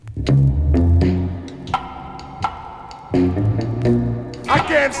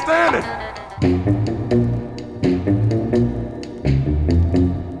can't stand it.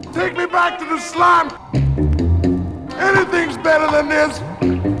 Take me back to the slime. Anything's better than this.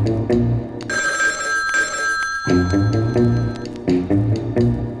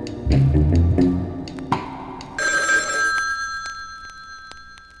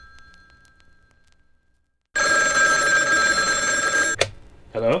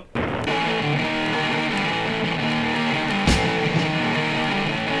 Hello?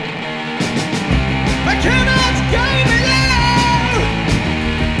 I cannot go below.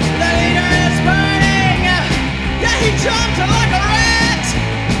 The leader is burning. Yeah, he jumped like a rat.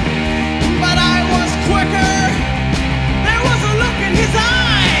 But I was quicker. There was a look in his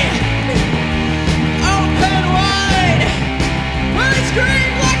eye, open wide, where he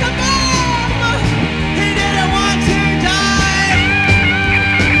screamed like a bomb. He didn't want to die.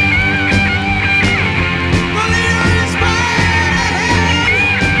 The leader is burning.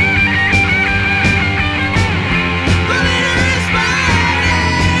 The leader is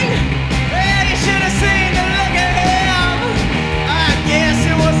burning. And you should have seen the look at him. I guess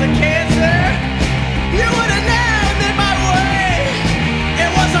it was a cancer. You would have known that my way, it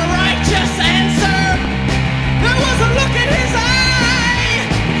was a righteous answer. There was a look in his eye,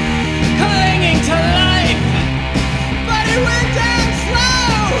 clinging to life. But he went down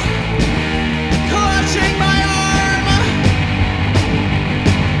slow, clutching my arm.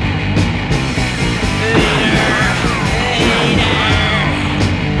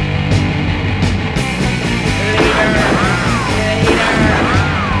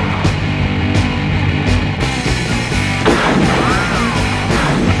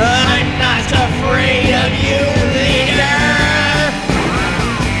 I'm not afraid of you, leader.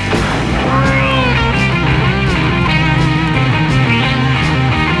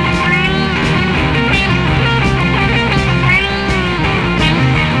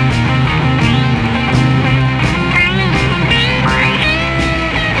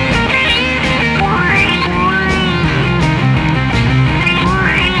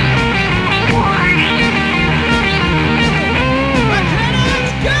 I cannot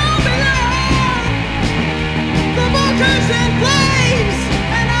go below. The bunker's in flames,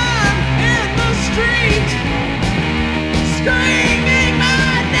 and I'm in the street, screaming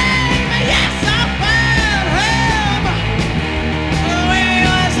my name. Yes, I found him. Where he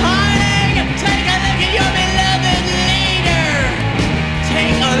was hiding. Take a look at your beloved leader.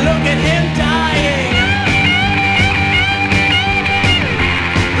 Take a look at him dying.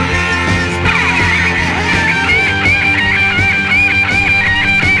 The leader is burning.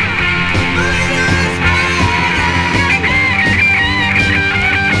 The leader is burning.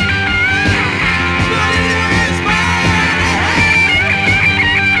 The leader is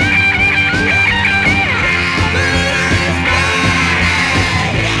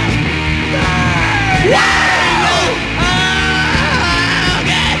I'll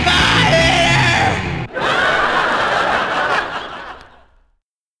get my leader.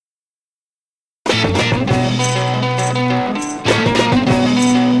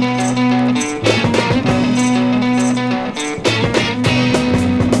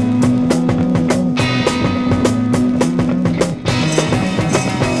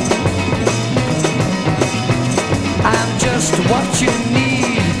 I'm just what you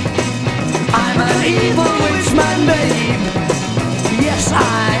need. I'm an evil witchman, babe. Yes,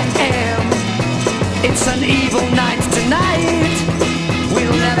 I am. It's an evil night tonight.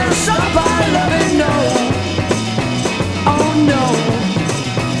 We'll never stop our loving, no. Oh no.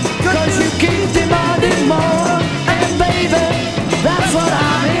 'Cause you keep demanding more. And baby, that's what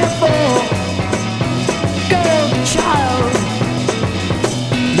I'm here for. Girl, child,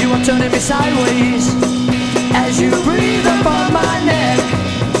 you are turning me sideways as you breathe upon my neck.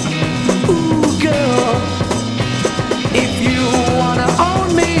 Ooh, girl, if you wanna own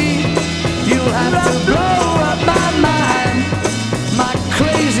me, you'll have to blow up my mind, my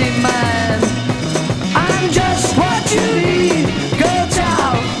crazy mind. I'm just what you need. Girl,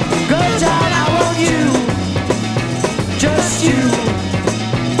 child, I want you, just you.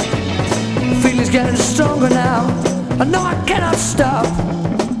 Feeling's getting stronger now. I know I cannot stop.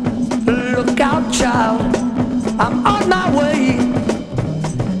 Look out, child, I'm on my way.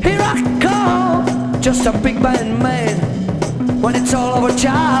 Here I come, just a big bad man. When it's all over,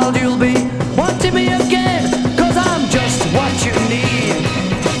 child, you'll be wanting me again. 'Cause I'm just what you need.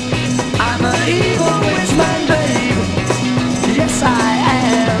 I'm an evil witchman, babe. Yes, I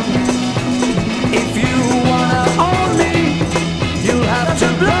am. If you wanna own me, you'll have to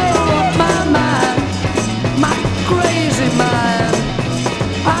blow up my mind, my crazy mind.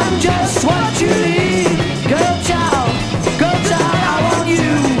 I'm just what you need. Girl, child, I want you.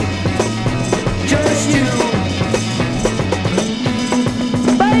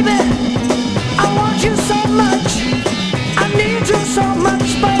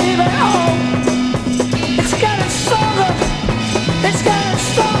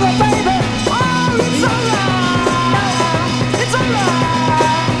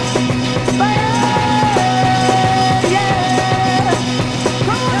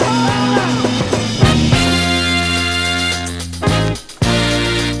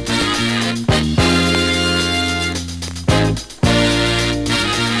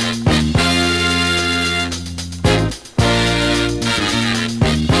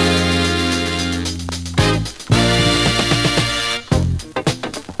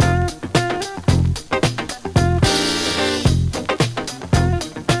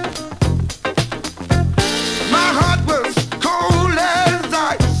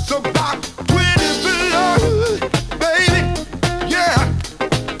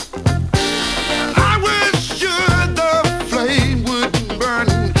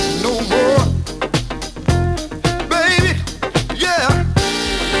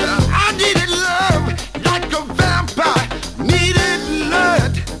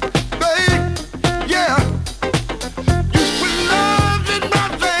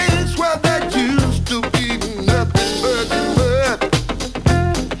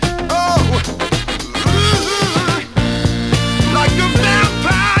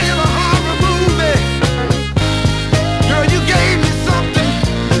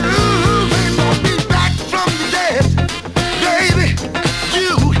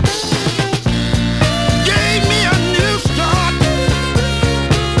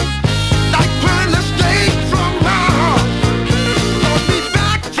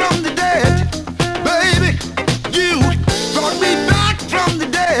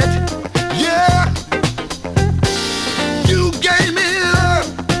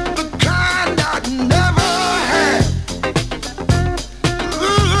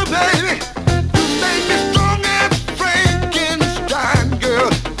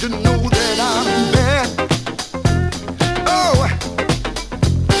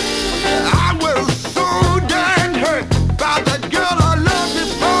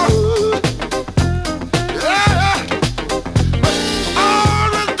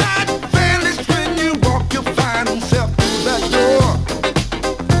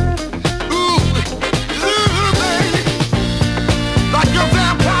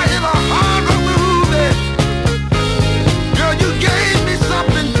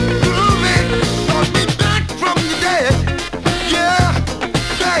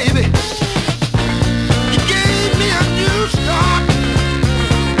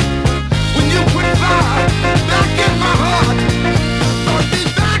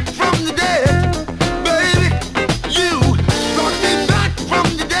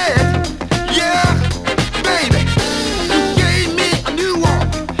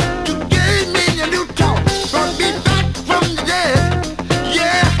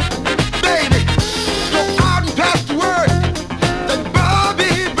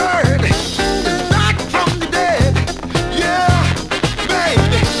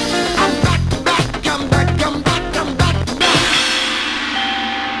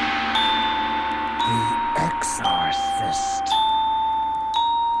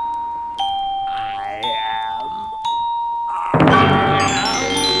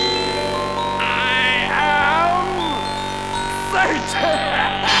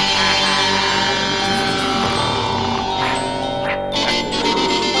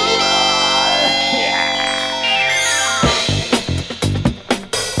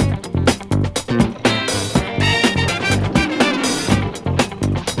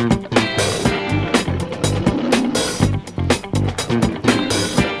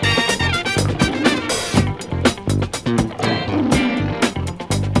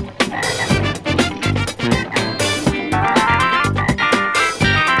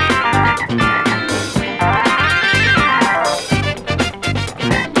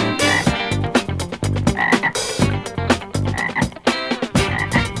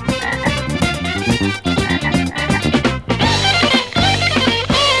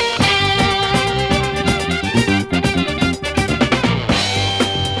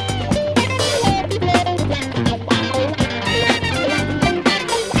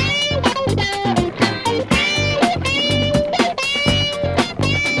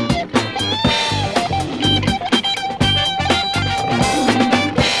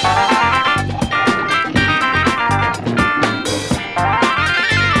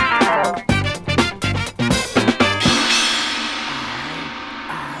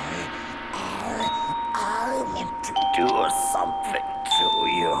 do something to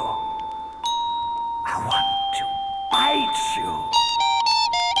you. I want to bite you,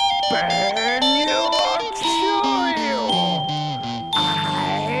 burn you, or chew you.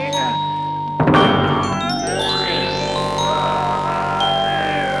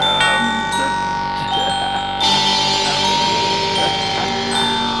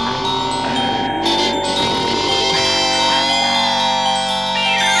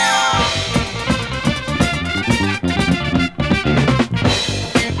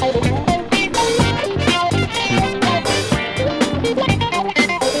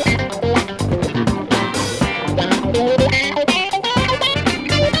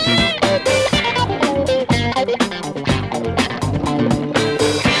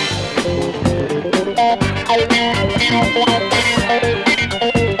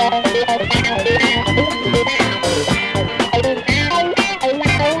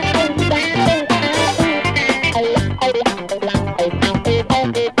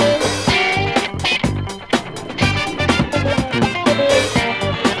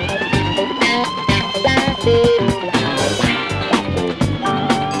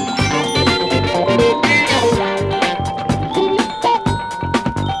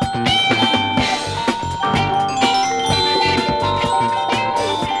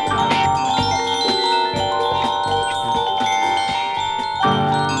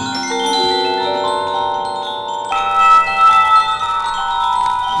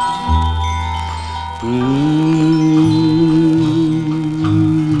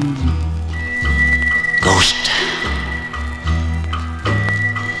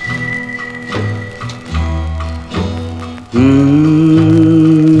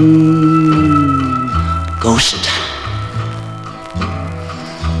 Ghost.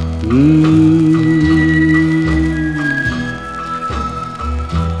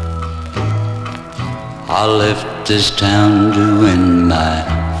 I left this town to win my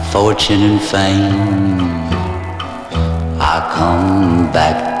fortune and fame. I come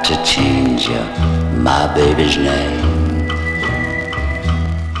back to change my baby's name.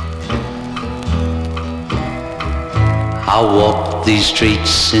 I walk these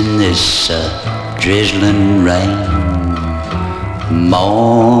streets in this drizzling rain,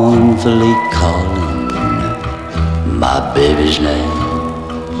 mournfully calling my baby's name.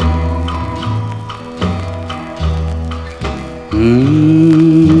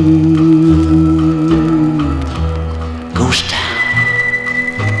 Ghost town.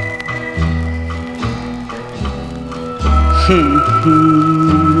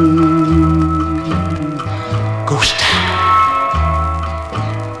 Ghost town.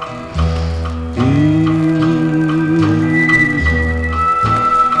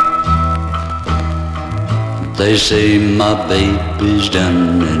 They say my baby's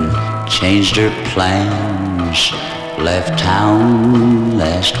done and changed her plans. Left town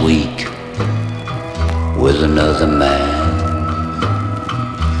last week with another man.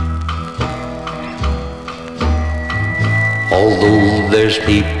 Although there's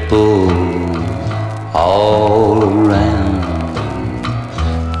people all around,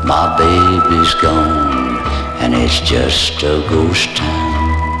 my baby's gone and it's just a ghost town.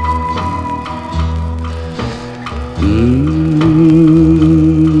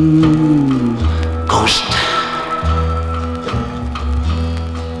 Ghost town.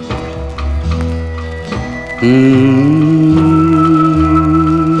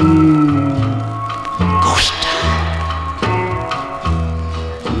 Ghost town.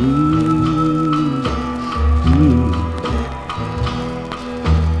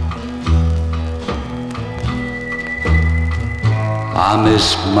 I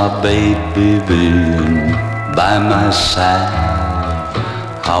miss my baby being by my side.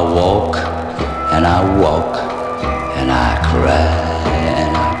 I walk and I walk and I cry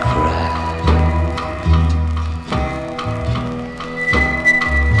and I cry.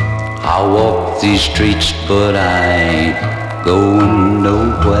 I walk these streets but I ain't going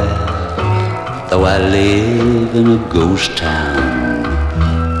nowhere. Though I live in a ghost town,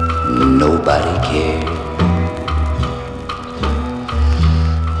 nobody cares.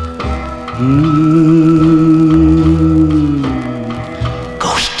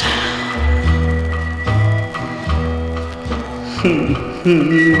 Ghost town.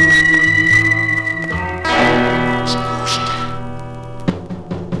 It's a ghost town.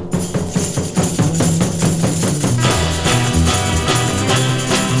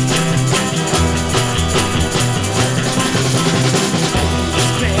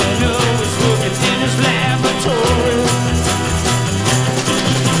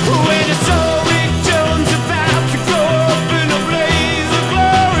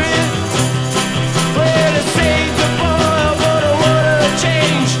 Well, it saved the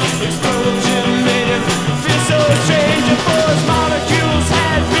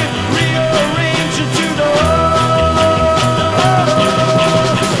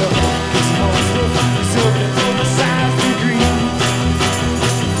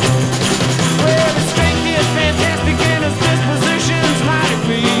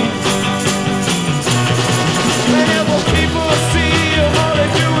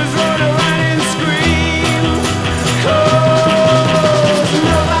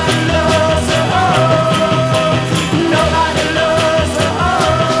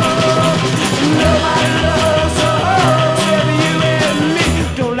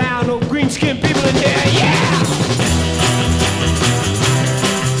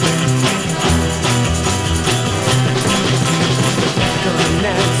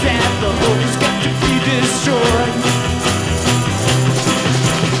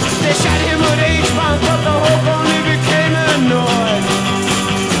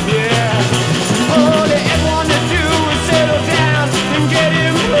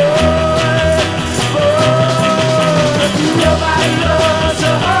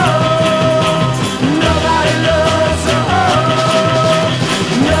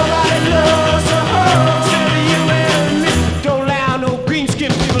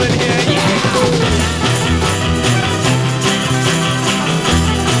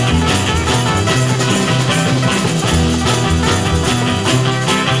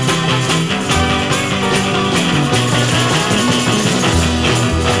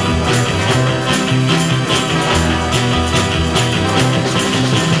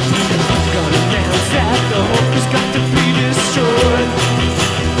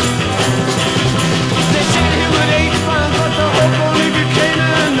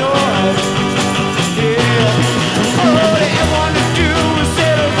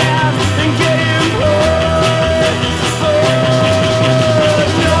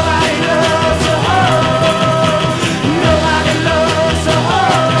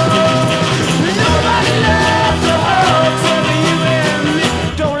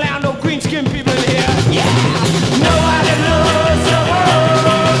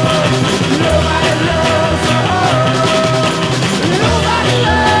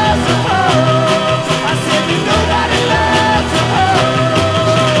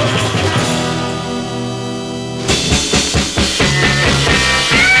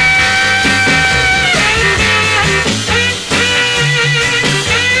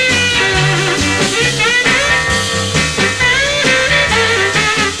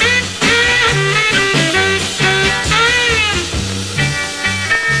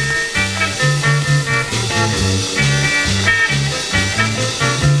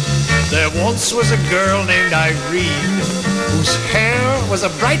Once was a girl named Irene, whose hair was a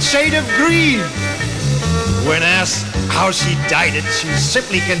bright shade of green. When asked how she dyed it, she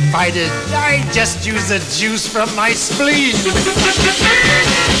simply confided, I just use the juice from my spleen.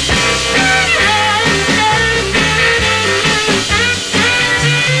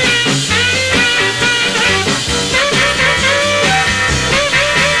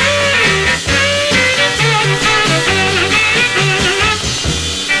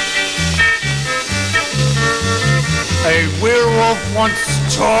 A werewolf once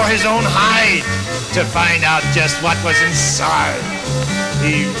tore his own hide to find out just what was inside.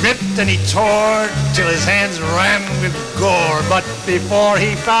 He ripped and he tore till his hands ran with gore, but before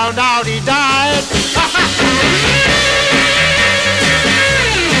he found out he died.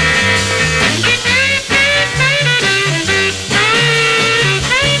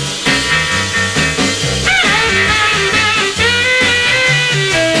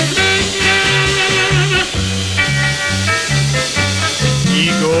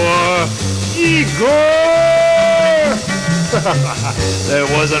 Igor! There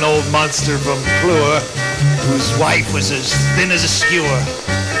was an old monster from Plur whose wife was as thin as a skewer.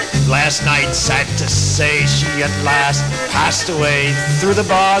 Last night, sad to say, she at last passed away through the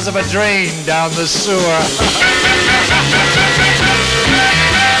bars of a drain down the sewer.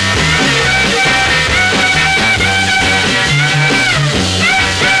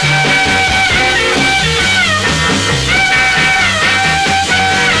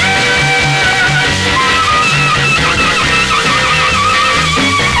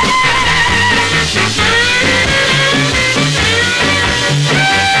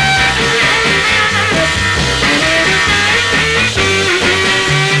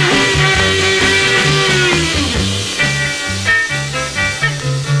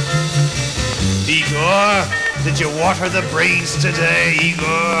 Did you water the brains today,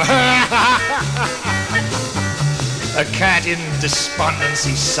 Igor? A cat in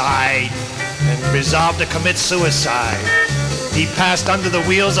despondency sighed and resolved to commit suicide. He passed under the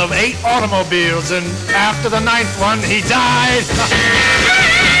wheels of 8 automobiles, and after the 9th one, he died.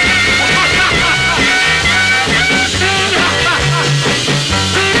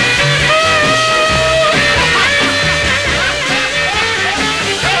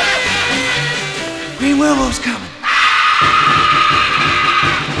 Green werewolf's coming.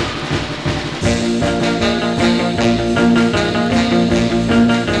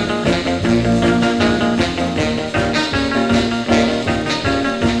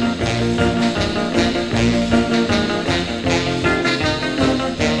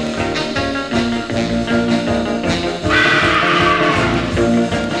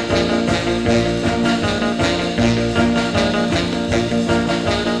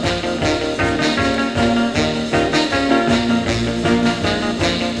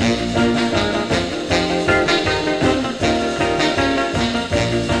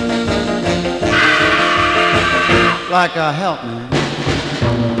 Like a help, man.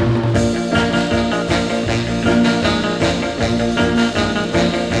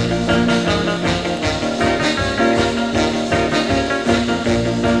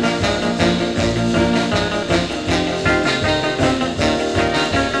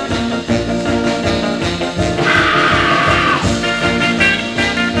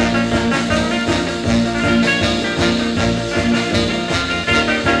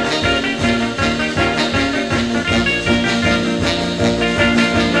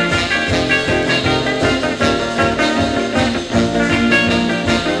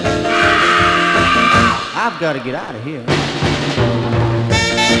 I've got to get out of here.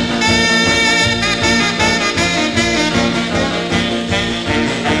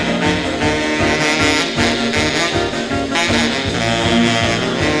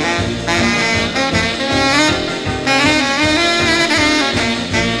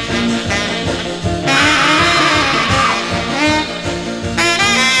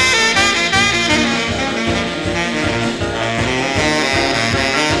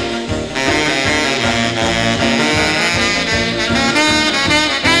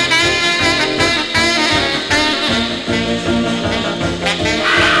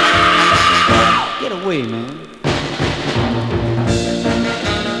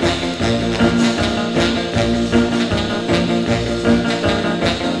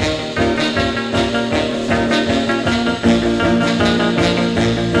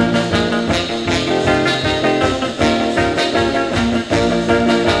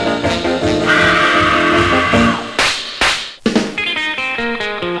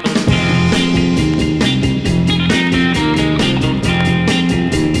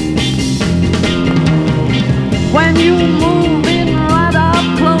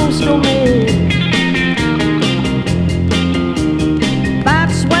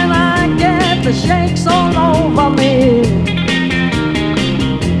 the shakes all over me.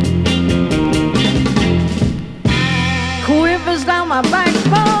 Quivers down my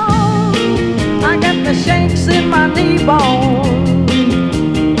backbone, I get the shakes in my knee bone,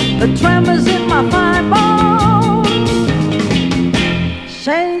 the tremors in my thigh bone,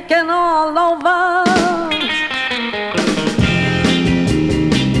 shaking all over.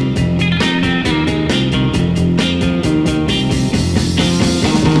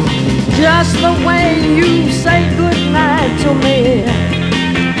 Just the way you say goodnight to me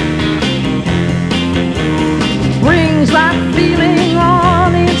brings that feeling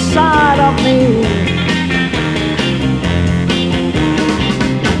on inside of me.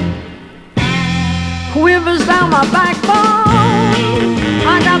 Quivers down my backbone,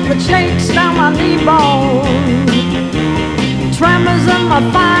 I got the shakes down my knee bone, tremors in my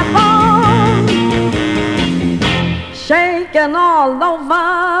thigh bone, shaking all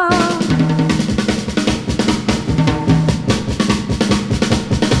over.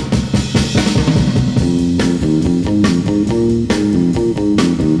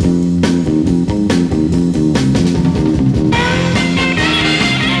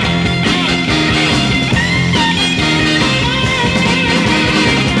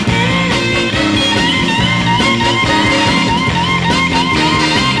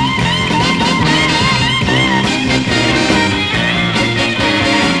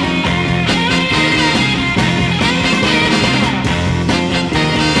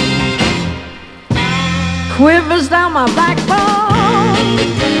 Quivers down my backbone,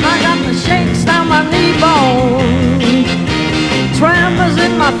 I got the shakes down my knee bone, tremors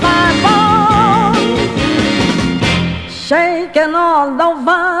in my thigh bone, shaking all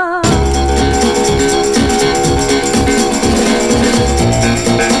over.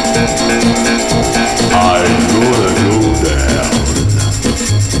 I'm gonna go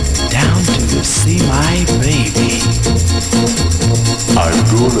down to see my baby. I'm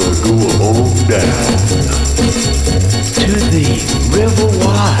gonna go on down to the river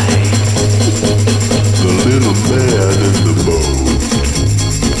wide. The little man in the boat,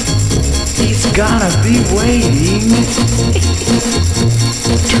 he's gonna be waiting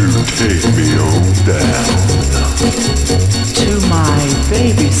to take me on down to my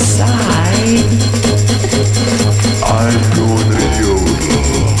baby's side. I'm gonna yodel,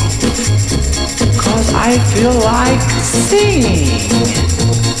 'cause I feel like singing.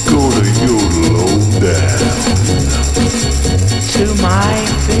 Gonna yodel on down to my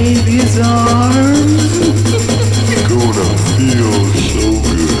baby's arms. Gonna feel so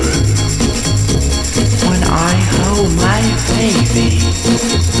good when I hold my baby.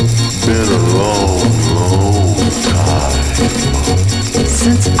 Been a long, long time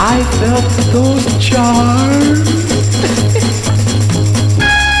since I felt those charms.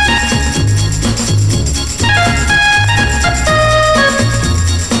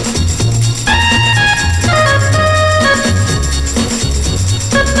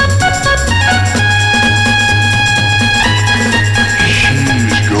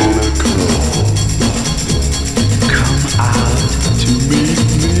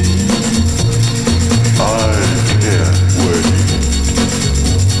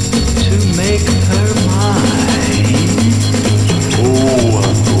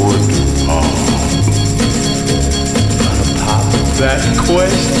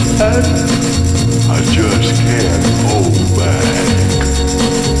 I just can't hold back.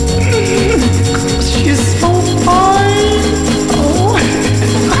 She's so fine. Oh.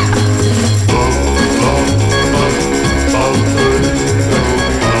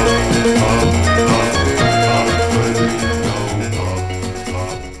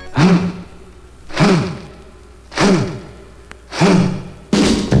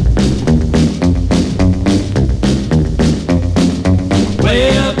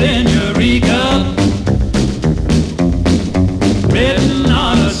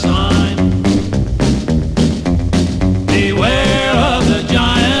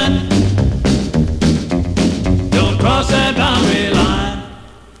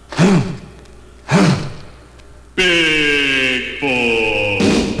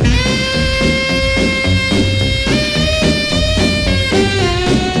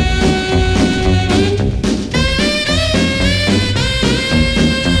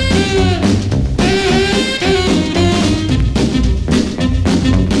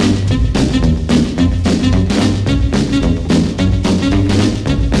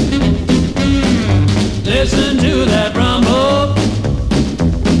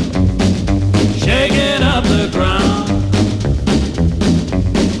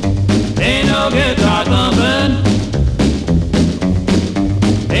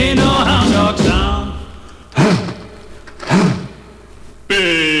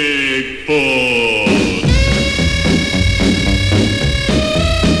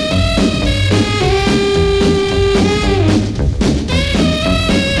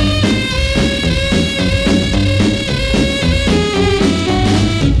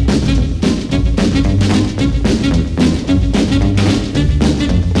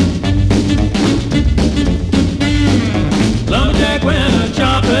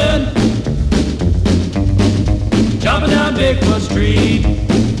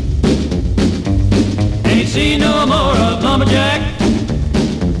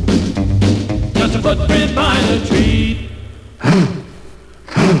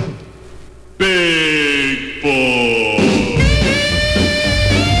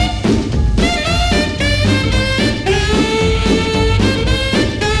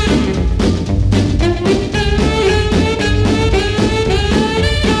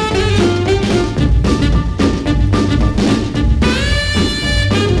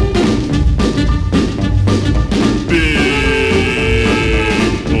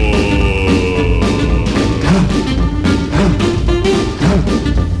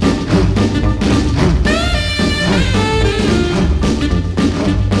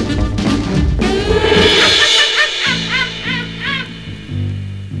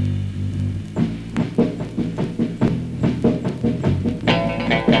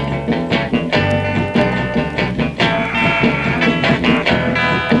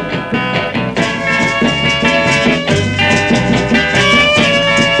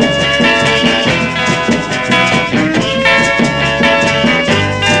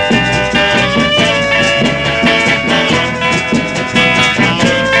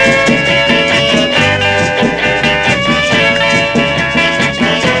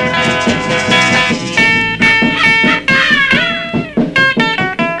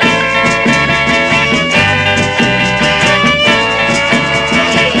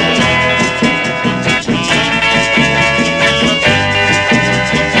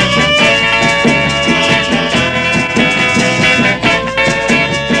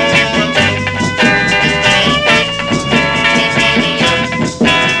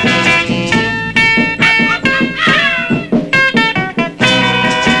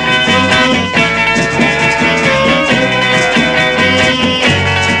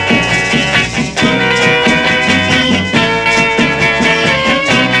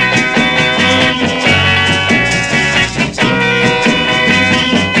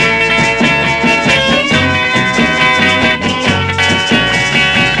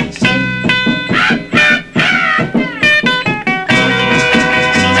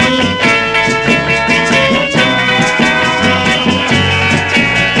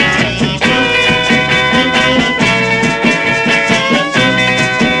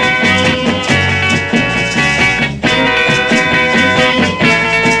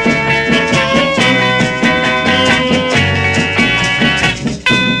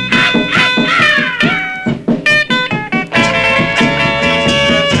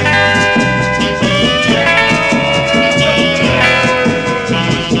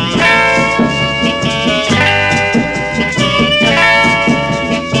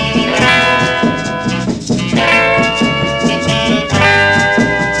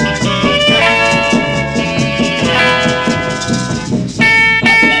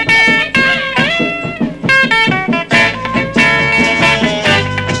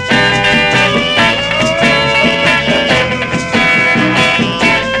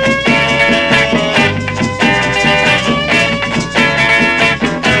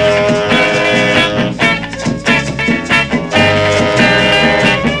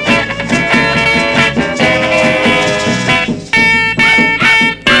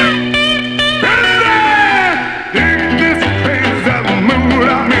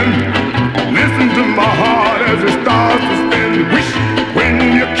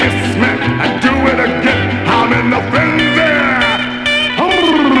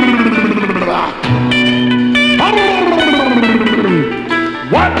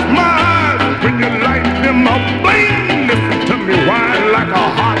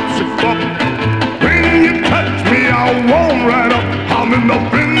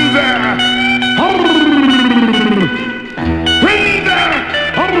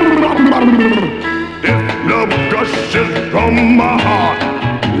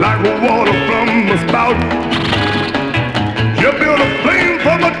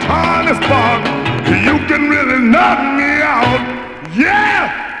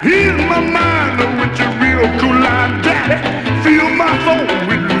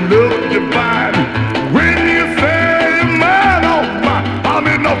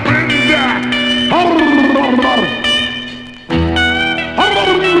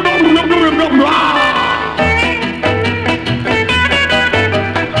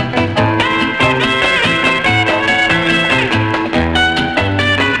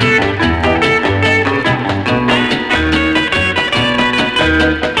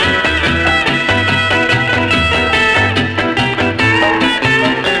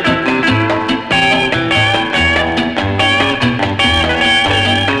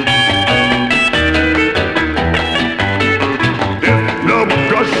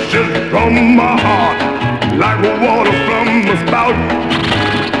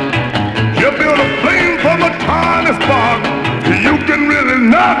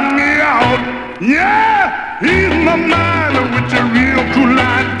 knock me out. Yeah, he's my mind with a real cool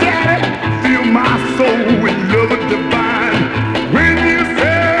line. Daddy, fill my soul with love divine. When you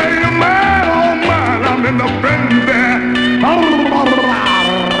say you're mine, oh mine, I'm in the frenzy.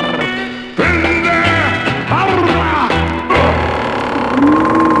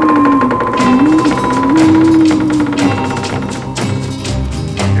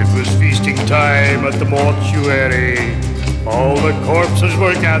 Time at the mortuary, all the corpses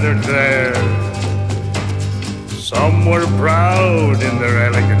were gathered there. Some were proud in their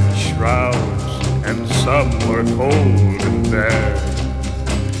elegant shrouds, and some were cold and bare.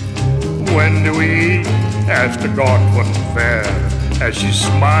 When do we eat? asked the gaunt one fair, as she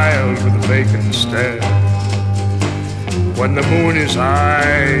smiled with a vacant stare. When the moon is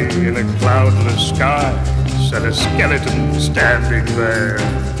high in a cloudless sky, said a skeleton standing there.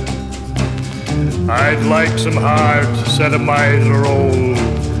 I'd like some hearts, said a miser old,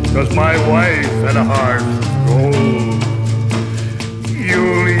 'cause my wife had a heart of gold.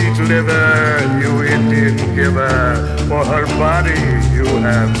 You'll eat liver, you Indian giver, for her body you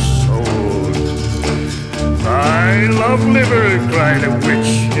have sold. I love liver, cried a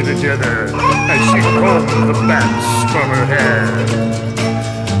witch in a dither, as she combed the bats from her hair.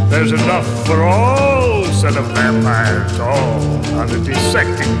 There's enough for all, said a vampire tall, on the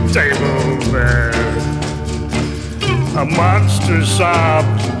dissecting table there. A monster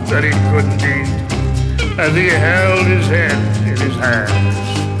sobbed that he couldn't eat, as he held his head in his hands.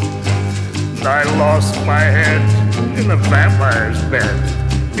 I lost my head in a vampire's bed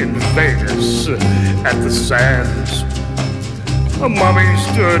in Vegas at the Sands. A mummy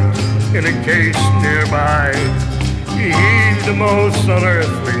stood in a case nearby. He heaved the most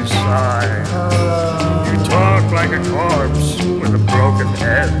unearthly sigh. You talk like a corpse with a broken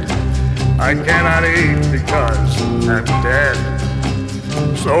head. I cannot eat because I'm dead.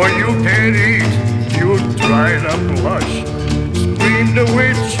 So you can't eat, you dried up lush. Screamed the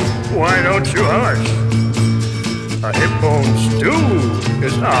witch, why don't you hush? A hip bone stew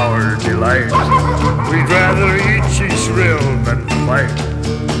is our delight. We'd rather eat, she shrilled, than fight.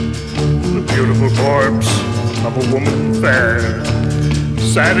 The beautiful corpse of a woman fair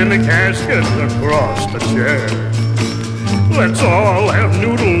sat in a casket across the chair. Let's all have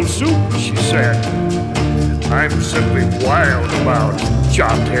noodle soup, she said. I'm simply wild about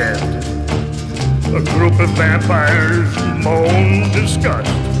chopped head. A group of vampires moaned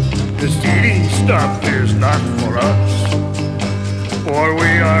disgust. This eating stuff is not for us, for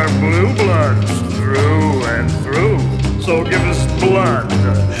we are blue bloods through and through. So give us blood,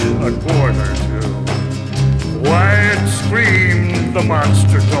 a quart or two. Wyatt screamed the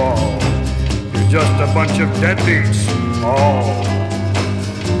monster tall. You're just a bunch of deadbeats, all.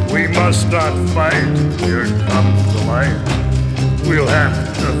 We must not fight, here comes the light. We'll have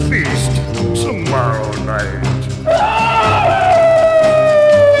to feast tomorrow night.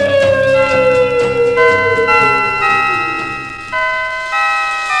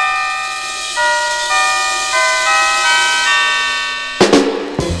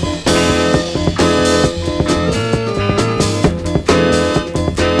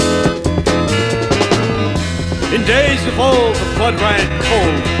 In days of old, the blood ran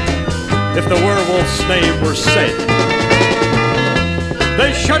cold if the werewolf's name were said.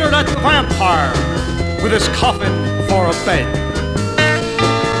 They shuddered at the vampire with his coffin for a bed.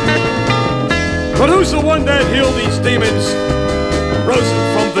 But who's the one that healed these demons, risen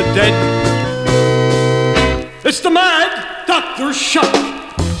from the dead? It's the mad Dr. Shock.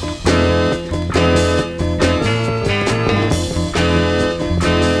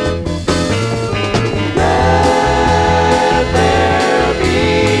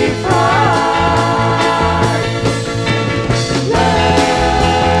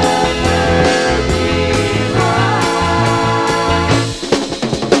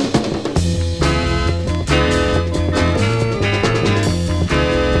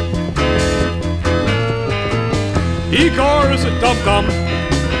 Igor is a dum-dum,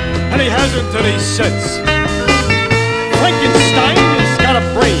 and he hasn't any sense. Frankenstein has got a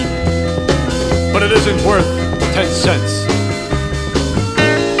brain, but it isn't worth 10 cents.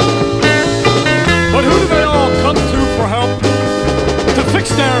 But who do they all come to for help, to fix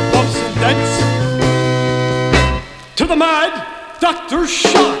their bumps and dents? To the mad Dr.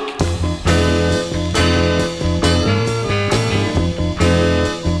 Shock.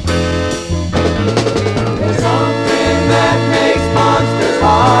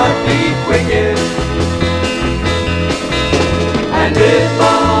 Heartbeat wicked, and if a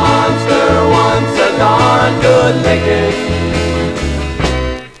monster wants a darn good licking,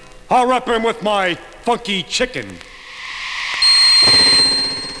 I'll wrap him with my funky chicken.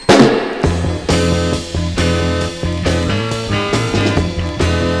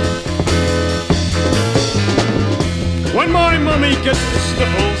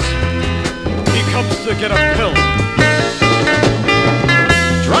 get a pill.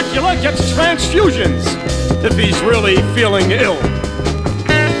 Dracula gets transfusions if he's really feeling ill.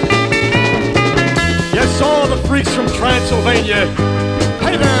 Yes, all the freaks from Transylvania.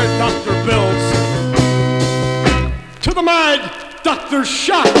 Hey there, Dr. Bills. To the mag, Dr.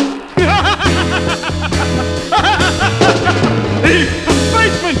 Shock. Hey, the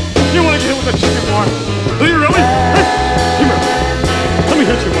spaceman! You want to get hit with a chicken bar? Do you really? Hey, come here. Let me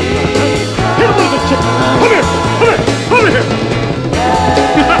hit you one time. Hit him with a chicken. Come here. Come here.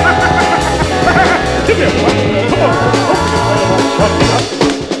 Come here, boy. Come on. Shut up.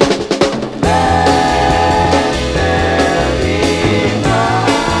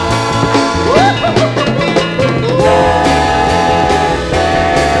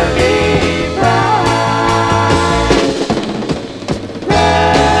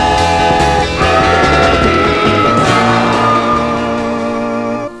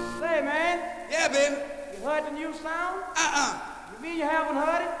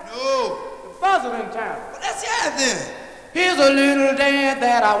 Here's a little dance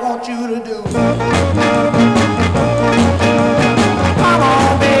that I want you to do. Come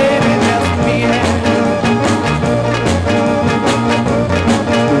on, baby, just me and you.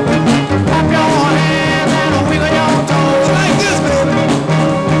 Clap your hands and wiggle your toes like this, baby.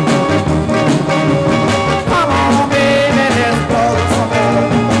 Come on, baby, let's blow some more.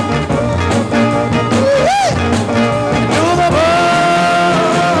 Do the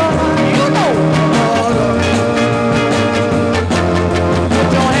buzz, you know.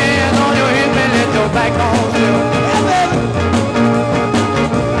 Back on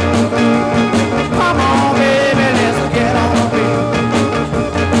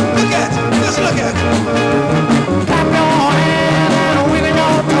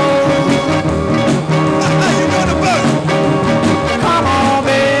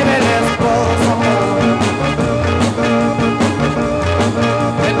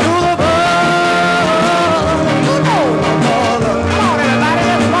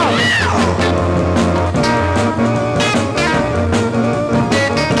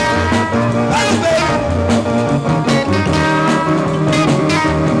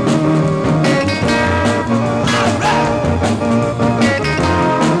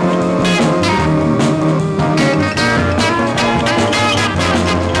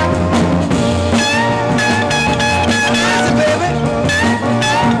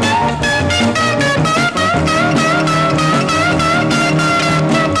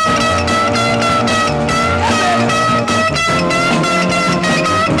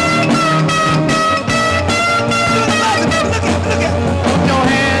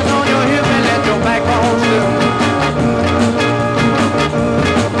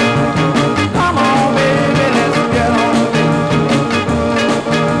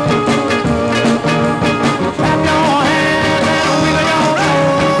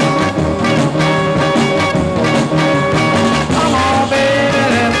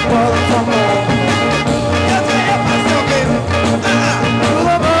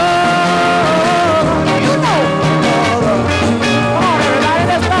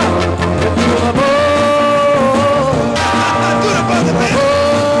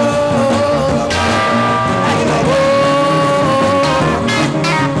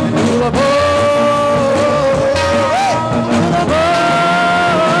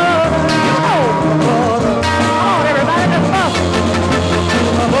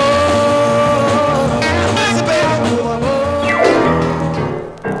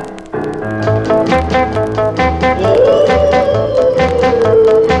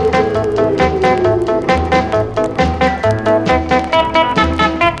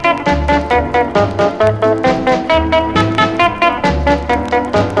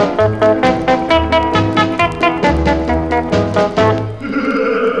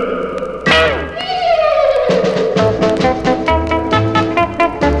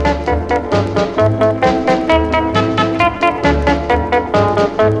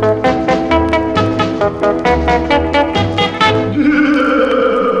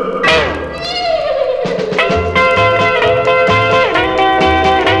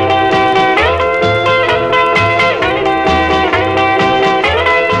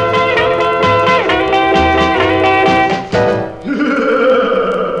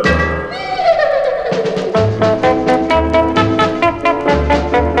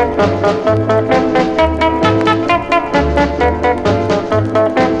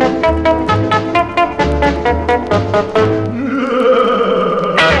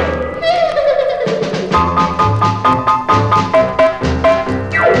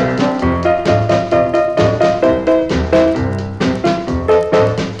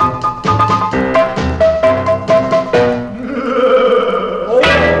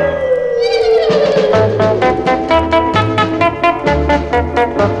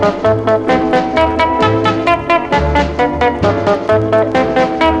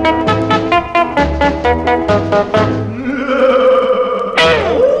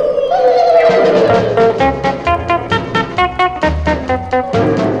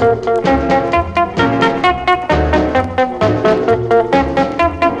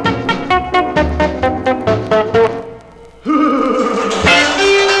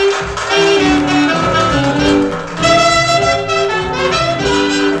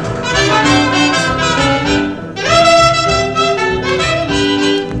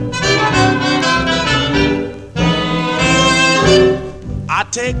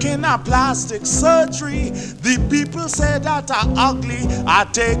taking a plastic surgery. The people say that I'm ugly.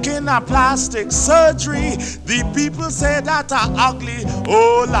 I'm taking a plastic surgery. The people say that I'm ugly.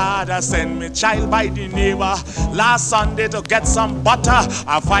 Oh Lord, I send me child by the neighbor last Sunday to get some butter.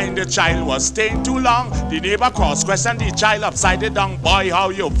 I find the child was staying too long. The neighbor cross-questioned the child upside it down. Boy, how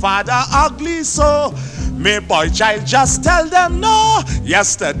your father ugly so? Me boy child just tell them no.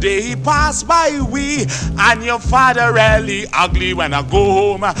 Yesterday he passed by we, and your father really ugly. When I go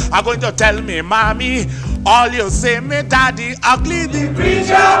home, I'm going to tell me mommy. All you say me daddy ugly. The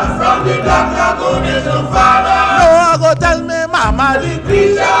creature from the Black Lagoon is your father. No, I go tell me mama. The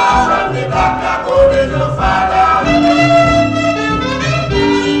creature from the Black Lagoon is your father.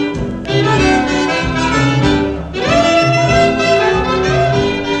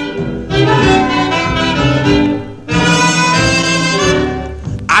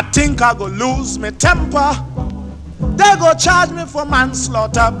 I think I go lose my temper. They go charge me for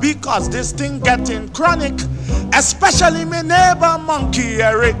manslaughter because this thing getting chronic. Especially my neighbor Monkey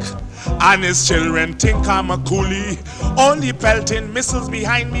Eric and his children think I'm a coolie. Only pelting missiles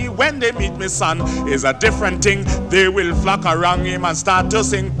behind me when they meet me son is a different thing. They will flock around him and start to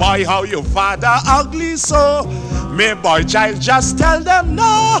sing, boy how your father ugly so. Me boy child just tell them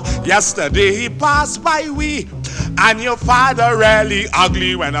no. Yesterday he passed by we, and your father really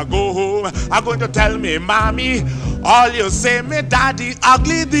ugly. When I go home, I'm going to tell me mommy. All you say me daddy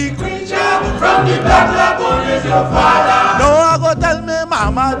ugly. The creature from the Black Lagoon is your father. No, I go tell me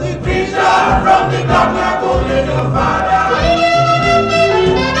mama. The creature from the Black Lagoon is your father.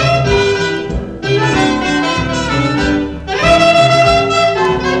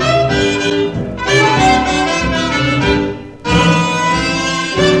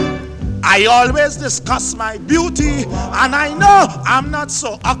 I always discuss my beauty, and I know I'm not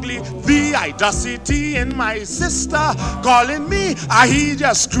so ugly. The audacity in my sister calling me a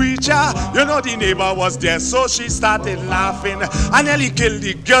hideous creature. You know the neighbor was there, so she started laughing. I nearly killed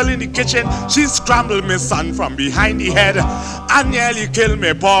the girl in the kitchen. She scrambled my son from behind the head. I nearly killed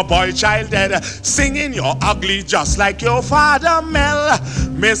my poor boy child dead, singing you're ugly just like your father Mel.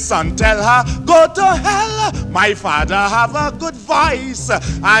 My son tell her go to hell. My father have a good voice,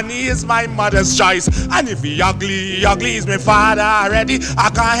 and he is my mother's choice. And if he ugly is my father already. I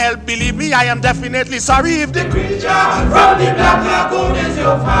can't help, believe me, I am definitely sorry if the creature from the Black Lagoon is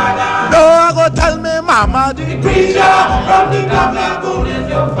your father. No, I go tell me mama. The creature from the Black Lagoon is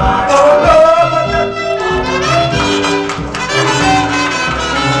your father. Oh no.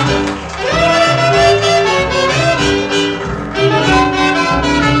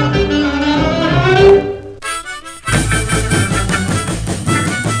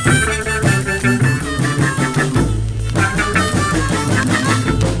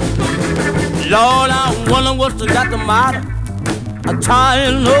 Lord, I wonder what's got the matter. I'm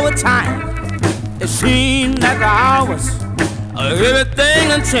trying over time. It seems like the hours everything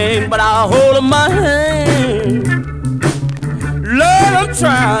done changed, but I hold my hand. Lord, I'm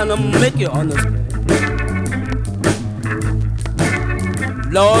trying to make you understand.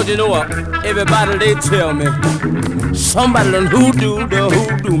 Lord, you know what? Everybody they tell me somebody done hoodoo the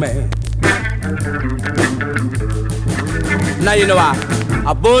hoodoo man. Now you know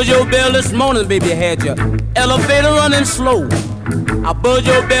I buzzed your bell this morning, baby, had your elevator running slow. I buzzed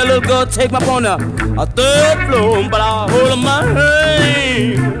your bell, little girl, take me up on a third floor, but I hold my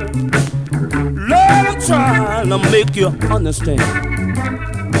hand. Lord, I'm trying to make you understand.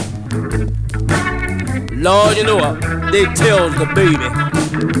 Lord, you know what? They tell the baby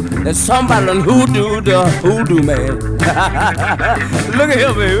that somebody done hoodoo the hoodoo man. Look at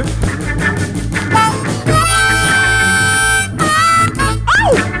here, baby.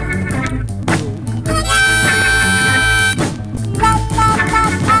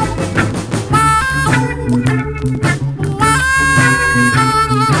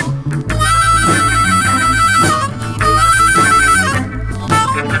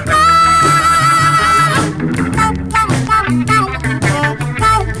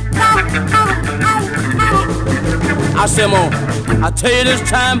 I said, Mom, I tell you this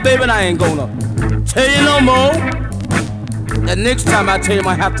time, baby, and I ain't gonna tell you no more. The next time I tell you,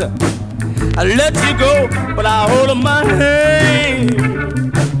 I have to let you go, but I hold my hand.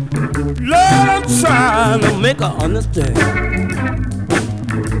 Lord, I'm trying to make her understand.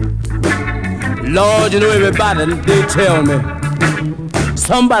 Lord, you know everybody, they tell me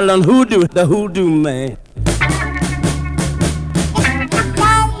somebody done hoodoo the hoodoo man.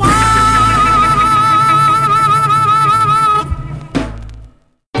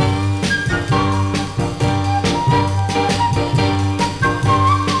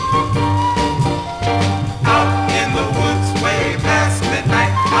 Out in the woods way past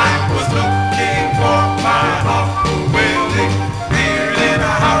midnight,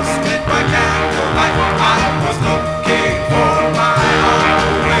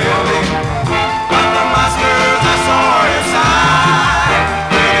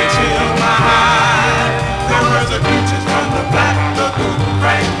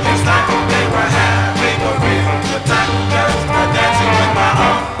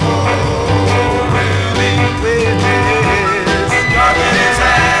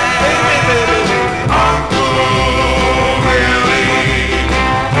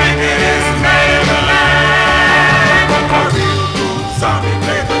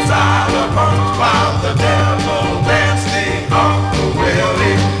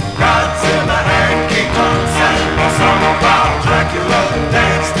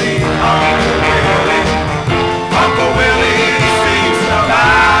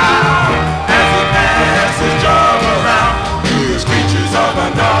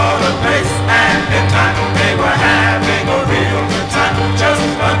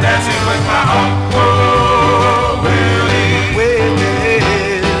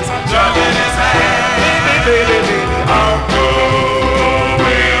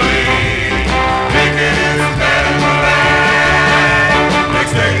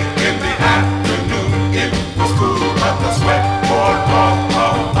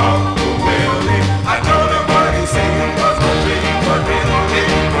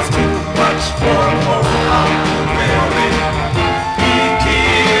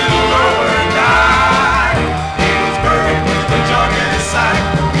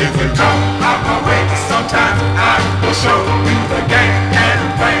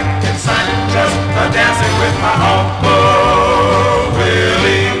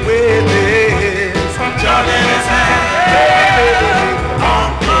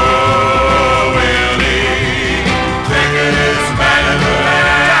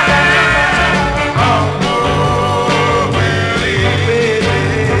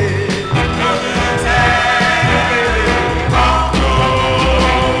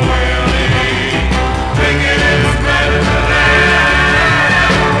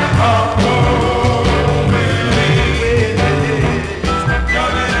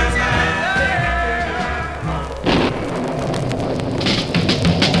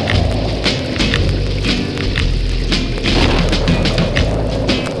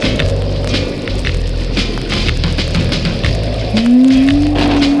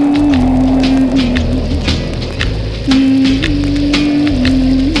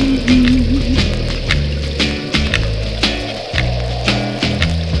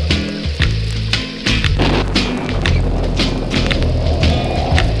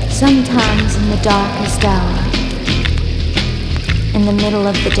 Sometimes in the darkest hour, in the middle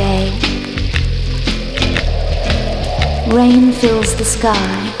of the day, rain fills the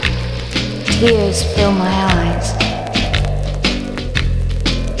sky, tears fill my eyes.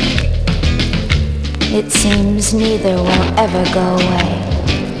 It seems neither will ever go away.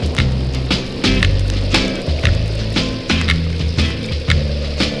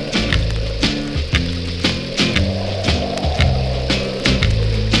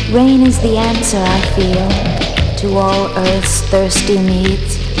 Rain is the answer I feel to all Earth's thirsty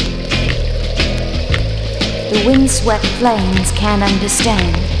needs. The windswept plains can't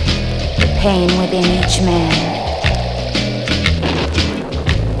understand the pain within each man.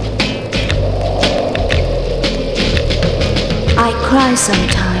 I cry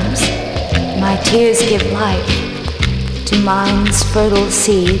sometimes, my tears give life to mind's fertile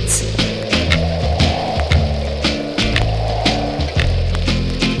seeds.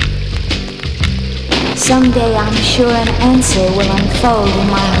 Someday I'm sure an answer will unfold in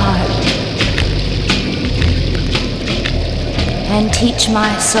my heart and teach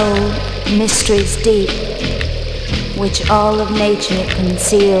my soul mysteries deep, which all of nature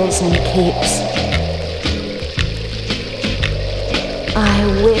conceals and keeps. I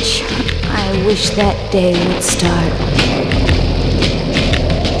wish that day would start.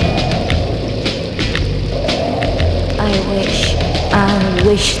 I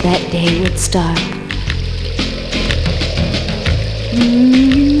wish that day would start.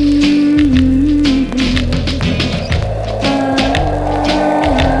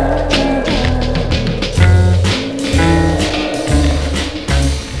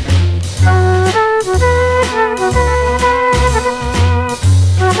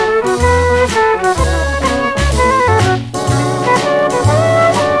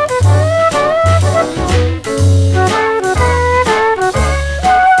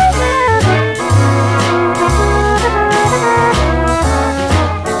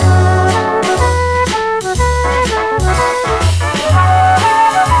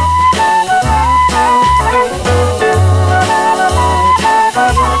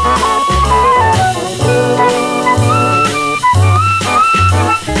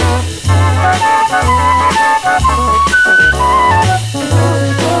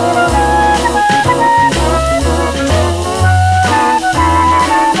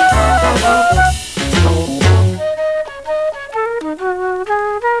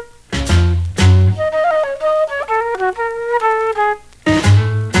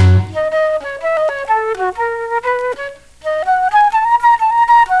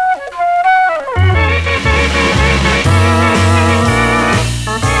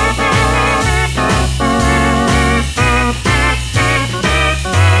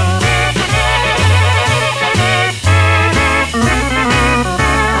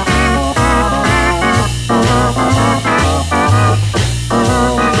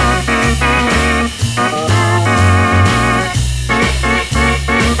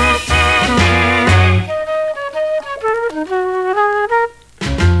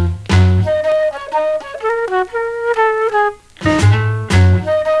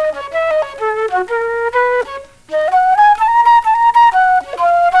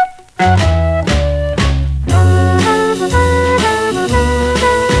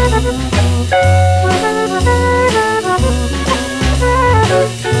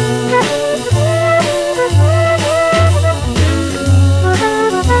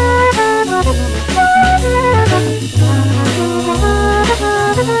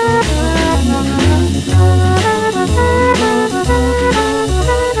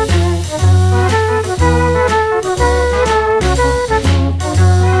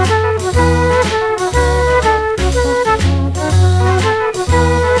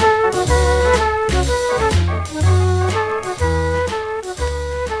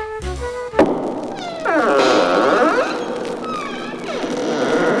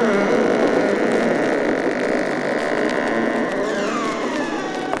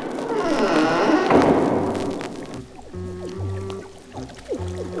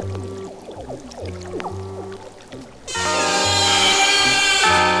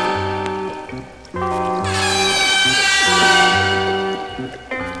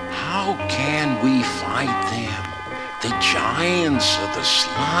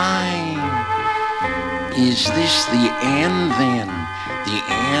 Is this the end then? The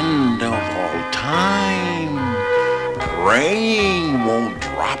end of all time? Praying won't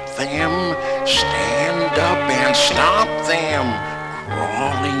drop them. Stand up and stop them.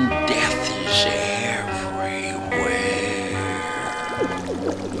 Crawling death is everywhere.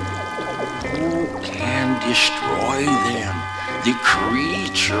 Who can destroy them? the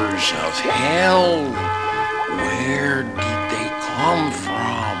creatures of hell. Where did they come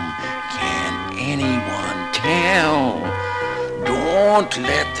from? Can anyone tell? Don't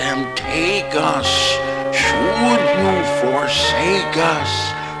let them take us. Should you forsake us,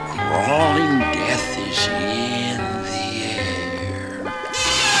 crawling death is in the air.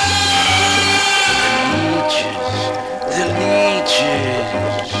 The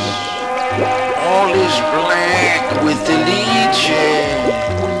leeches, all is black with the leeches.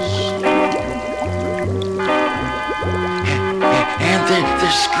 And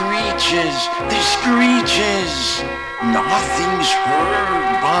the screeches, nothing's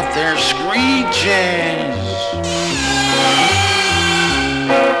heard but their screeches.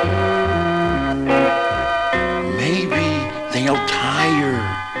 Maybe they'll tire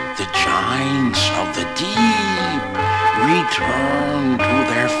the giants of the deep, return to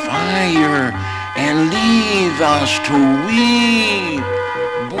their fire, and leave us to weep.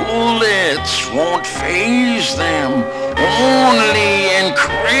 Bullets won't faze them, only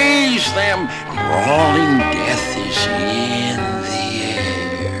encraze them. Crawling death is